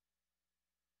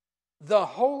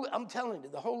 I'm telling you,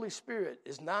 the Holy Spirit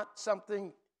is not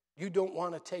something you don't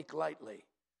want to take lightly.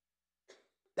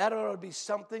 That ought to be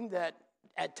something that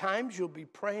at times you'll be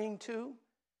praying to.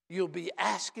 You'll be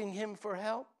asking him for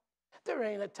help. There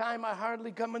ain't a time I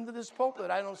hardly come into this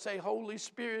pulpit I don't say, Holy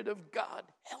Spirit of God,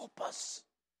 help us.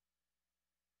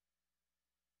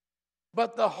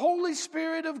 But the Holy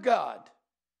Spirit of God,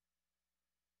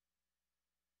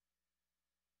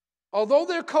 although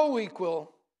they're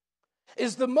co-equal,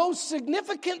 is the most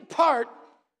significant part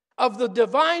of the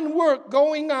divine work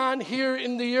going on here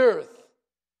in the earth.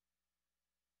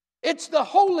 It's the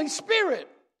Holy Spirit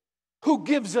who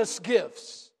gives us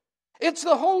gifts. It's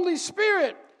the Holy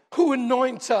Spirit who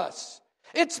anoints us.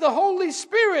 It's the Holy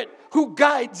Spirit who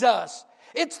guides us.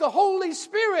 It's the Holy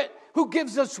Spirit who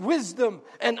gives us wisdom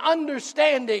and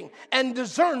understanding and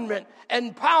discernment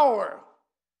and power.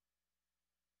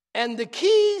 And the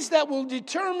keys that will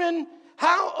determine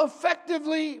how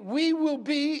effectively we will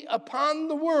be upon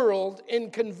the world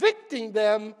in convicting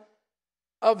them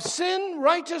of sin,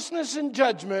 righteousness, and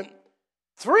judgment.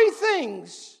 Three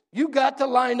things you got to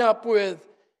line up with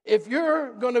if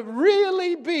you're going to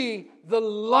really be the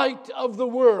light of the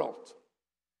world.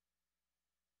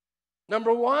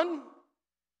 Number one,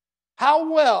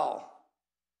 how well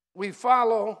we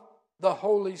follow the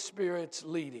Holy Spirit's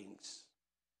leadings.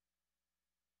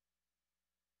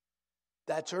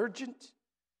 That's urgent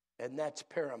and that's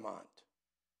paramount.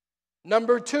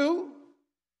 Number two,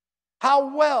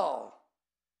 how well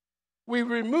we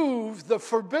remove the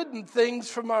forbidden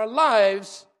things from our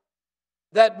lives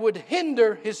that would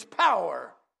hinder his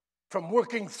power from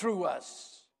working through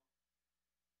us.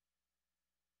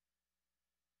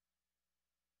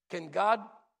 Can God,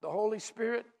 the Holy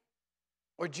Spirit,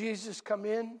 or Jesus come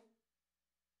in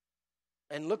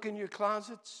and look in your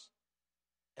closets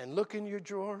and look in your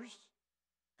drawers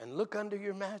and look under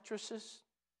your mattresses?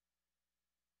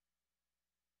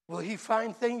 Will he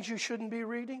find things you shouldn't be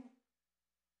reading?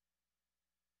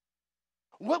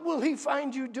 What will he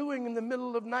find you doing in the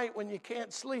middle of night when you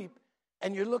can't sleep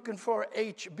and you're looking for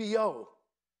HBO?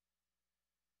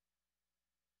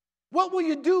 What will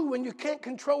you do when you can't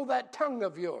control that tongue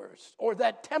of yours or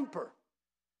that temper?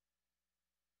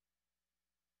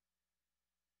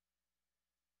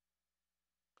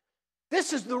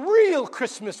 This is the real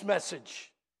Christmas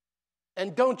message,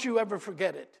 and don't you ever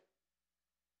forget it.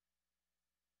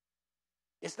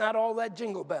 It's not all that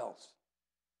jingle bells.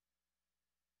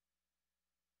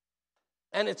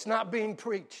 And it's not being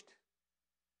preached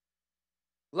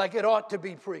like it ought to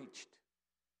be preached.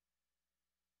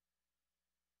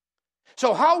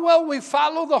 So how well we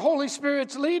follow the Holy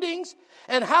Spirit's leadings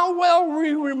and how well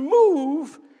we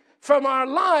remove from our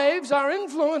lives, our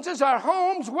influences, our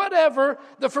homes, whatever,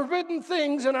 the forbidden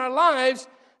things in our lives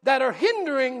that are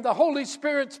hindering the Holy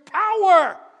Spirit's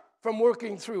power from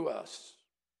working through us.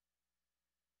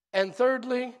 And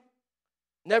thirdly,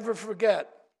 never forget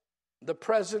the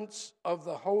presence of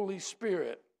the Holy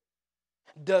Spirit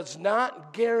does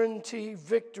not guarantee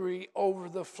victory over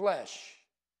the flesh.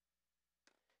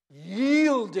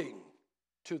 Yielding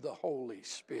to the Holy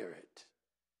Spirit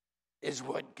is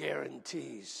what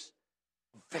guarantees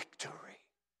victory.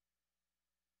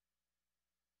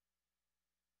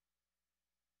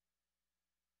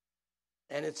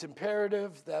 And it's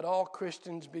imperative that all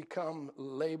Christians become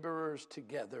laborers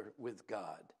together with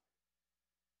God.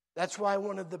 That's why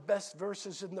one of the best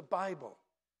verses in the Bible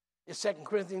is 2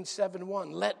 Corinthians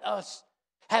 7:1. Let us,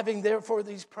 having therefore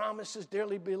these promises,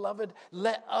 dearly beloved,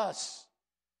 let us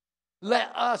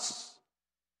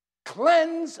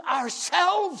cleanse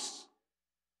ourselves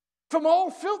from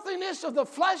all filthiness of the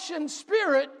flesh and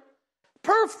spirit,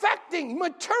 perfecting,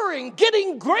 maturing,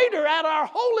 getting greater at our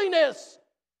holiness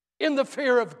in the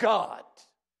fear of God.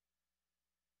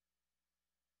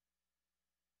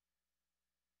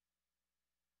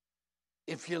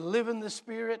 If you live in the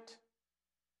Spirit,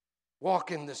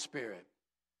 walk in the Spirit.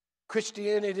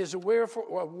 Christianity is a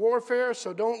warfare,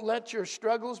 so don't let your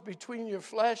struggles between your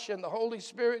flesh and the Holy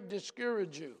Spirit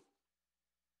discourage you.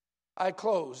 I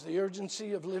close. The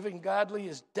urgency of living godly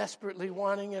is desperately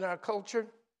wanting in our culture.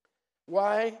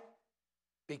 Why?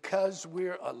 Because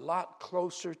we're a lot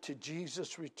closer to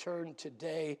Jesus' return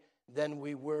today than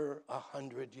we were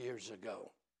 100 years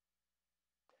ago.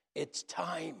 It's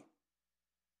time.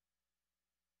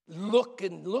 Look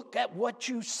at what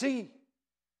you see.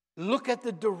 Look at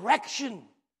the direction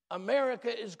America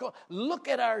is going. Look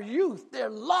at our youth. They're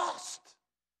lost.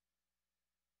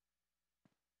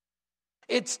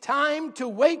 It's time to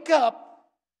wake up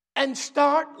and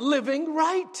start living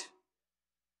right.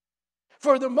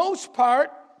 For the most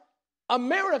part,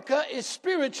 America is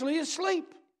spiritually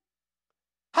asleep.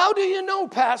 How do you know,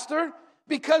 Pastor?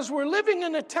 Because we're living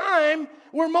in a time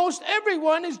where most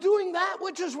everyone is doing that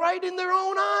which is right in their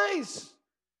own eyes.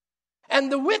 And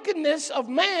the wickedness of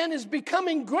man is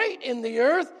becoming great in the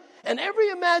earth, and every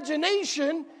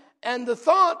imagination and the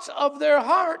thoughts of their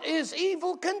heart is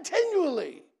evil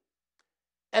continually.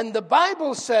 And the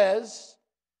Bible says,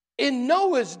 in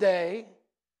Noah's day,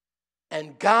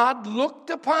 and God looked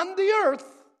upon the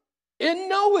earth in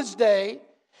Noah's day,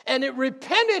 and it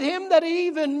repented him that he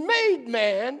even made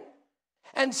man,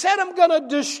 and said, I'm going to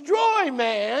destroy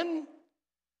man.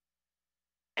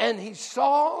 And he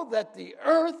saw that the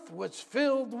earth was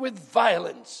filled with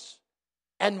violence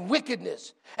and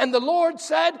wickedness. And the Lord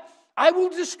said, I will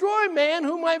destroy man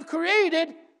whom I've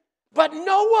created. But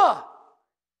Noah,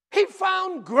 he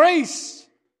found grace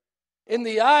in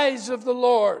the eyes of the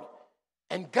Lord.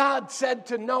 And God said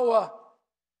to Noah,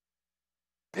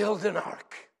 build an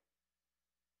ark.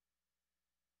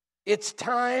 It's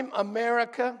time,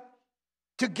 America,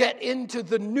 to get into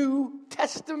the New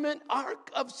Testament ark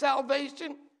of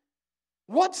salvation.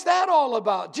 What's that all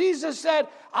about? Jesus said,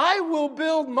 I will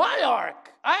build my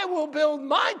ark. I will build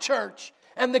my church,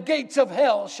 and the gates of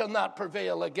hell shall not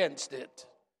prevail against it.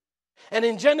 And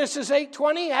in Genesis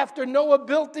 8:20, after Noah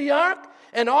built the ark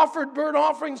and offered burnt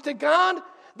offerings to God,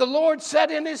 the Lord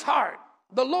said in his heart,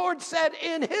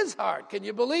 can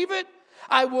you believe it?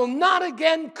 I will not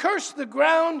again curse the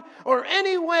ground or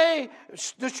any way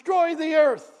destroy the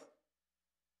earth.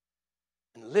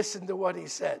 And listen to what he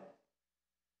said.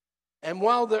 And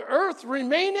while the earth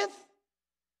remaineth,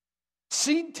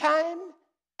 seed time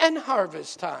and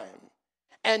harvest time,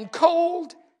 and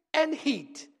cold and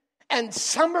heat, and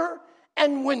summer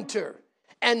and winter,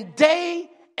 and day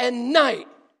and night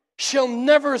shall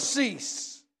never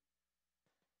cease.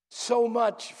 So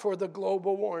much for the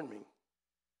global warming.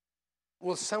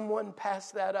 Will someone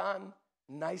pass that on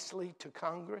nicely to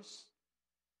Congress?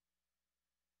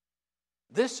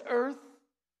 This earth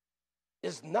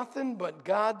is nothing but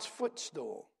God's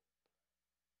footstool,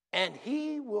 and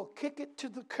he will kick it to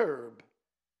the curb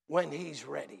when he's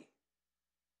ready.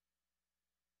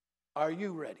 Are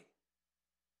you ready?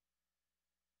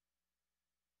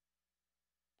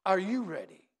 Are you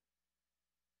ready?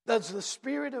 Does the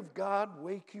Spirit of God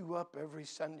wake you up every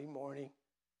Sunday morning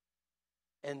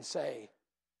and say,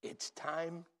 it's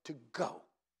time to go?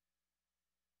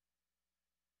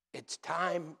 It's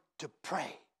time to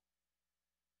pray.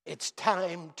 It's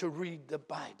time to read the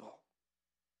Bible.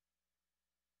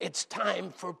 It's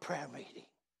time for prayer meeting.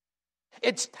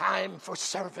 It's time for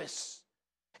service.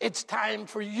 It's time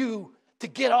for you to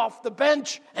get off the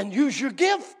bench and use your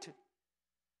gift.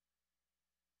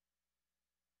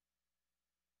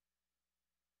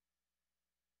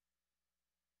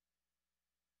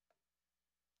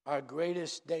 Our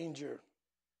greatest danger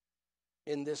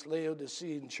in this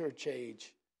Laodicean church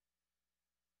age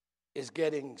is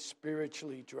getting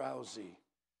spiritually drowsy,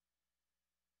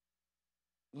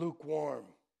 lukewarm,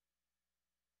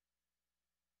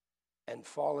 and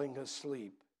falling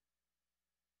asleep,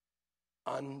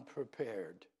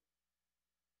 unprepared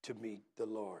to meet the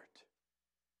Lord.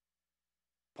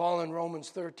 Paul in Romans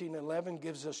 13:11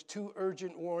 gives us two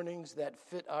urgent warnings that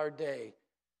fit our day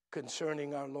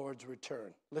concerning our Lord's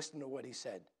return. Listen to what he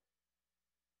said.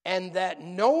 And that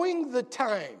knowing the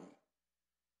time,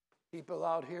 people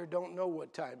out here don't know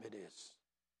what time it is.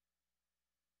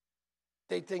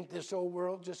 They think this old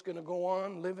world just going to go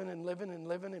on living and living and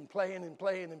living and playing and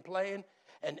playing and playing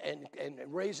and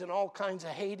raising all kinds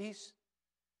of Hades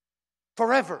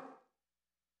forever.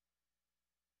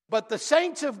 But the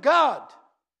saints of God,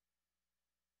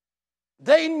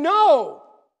 they know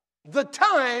the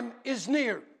time is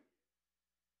near.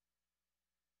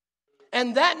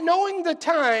 And that knowing the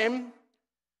time,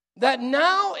 that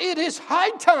now it is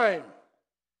high time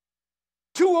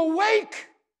to awake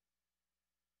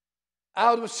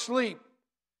out of sleep.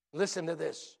 Listen to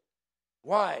this.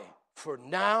 Why? For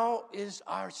now is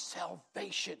our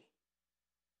salvation.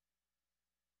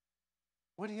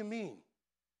 What do you mean?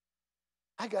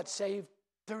 I got saved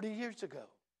 30 years ago.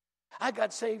 I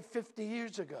got saved 50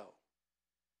 years ago.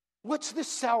 What's this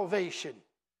salvation?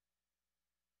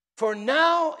 For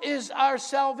now is our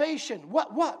salvation.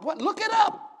 What? Look it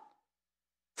up.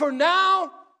 For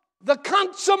now, the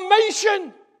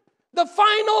consummation, the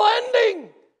final ending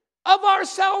of our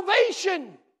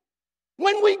salvation.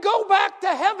 When we go back to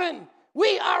heaven,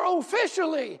 we are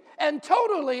officially and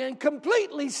totally and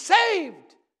completely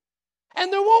saved.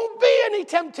 And there won't be any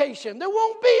temptation. There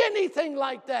won't be anything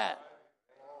like that.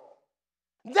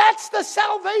 That's the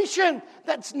salvation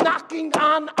that's knocking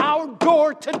on our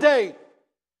door today.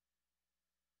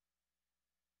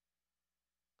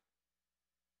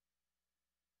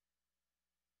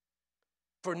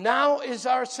 For now is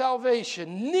our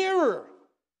salvation nearer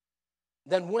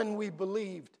than when we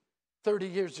believed 30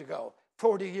 years ago,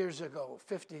 40 years ago,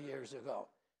 50 years ago.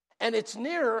 And it's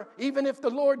nearer even if the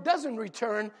Lord doesn't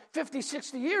return 50,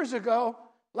 60 years ago.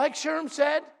 Like Sherm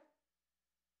said,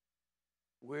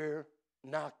 we're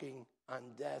knocking on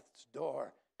death's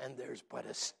door, and there's but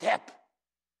a step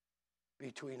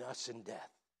between us and death.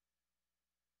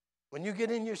 When you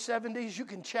get in your 70s, you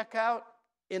can check out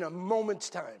in a moment's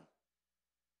time.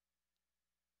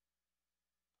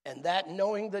 And that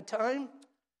knowing the time,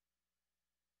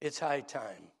 it's high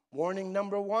time. Warning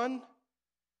number one,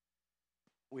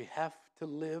 we have to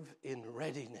live in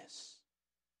readiness.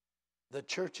 The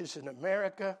churches in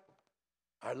America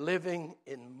are living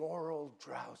in moral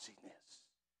drowsiness.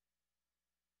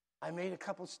 I made a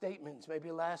couple statements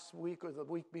maybe last week or the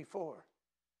week before.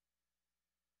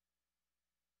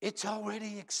 It's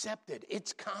already accepted.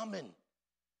 It's common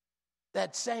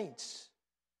that saints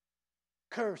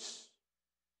curse,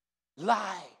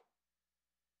 lie,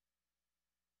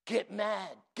 get mad,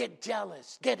 get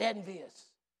jealous, get envious.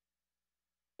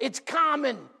 It's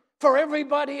common for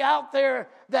everybody out there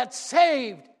that's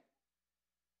saved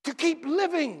to keep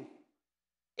living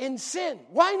in sin.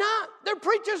 Why not? Their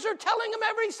preachers are telling them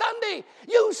every Sunday,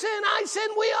 you sin, I sin,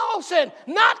 we all sin.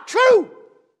 Not true.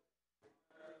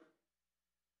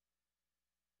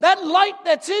 That light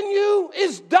that's in you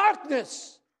is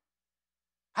darkness.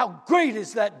 How great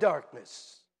is that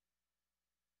darkness?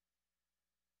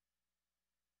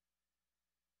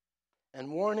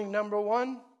 And warning number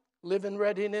one, live in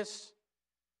readiness.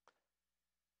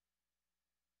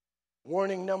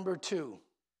 Warning number two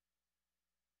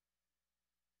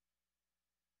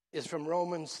is from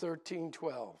Romans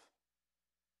 13:12.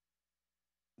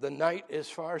 The night is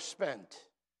far spent.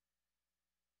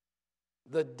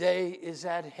 The day is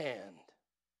at hand.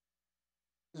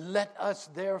 Let us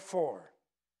therefore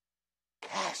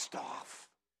cast off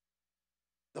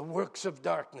the works of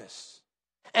darkness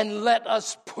and let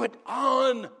us put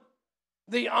on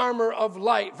the armor of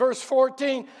light. Verse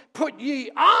 14, put ye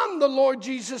on the Lord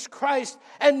Jesus Christ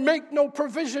and make no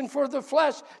provision for the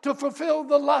flesh to fulfill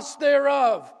the lust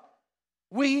thereof.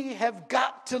 We have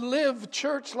got to live,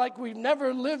 church, like we've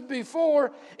never lived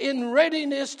before, in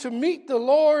readiness to meet the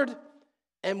Lord.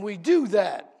 And we do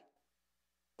that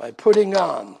by putting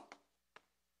on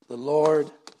the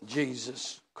Lord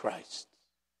Jesus Christ.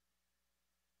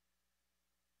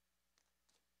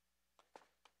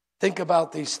 Think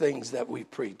about these things that we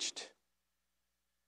preached.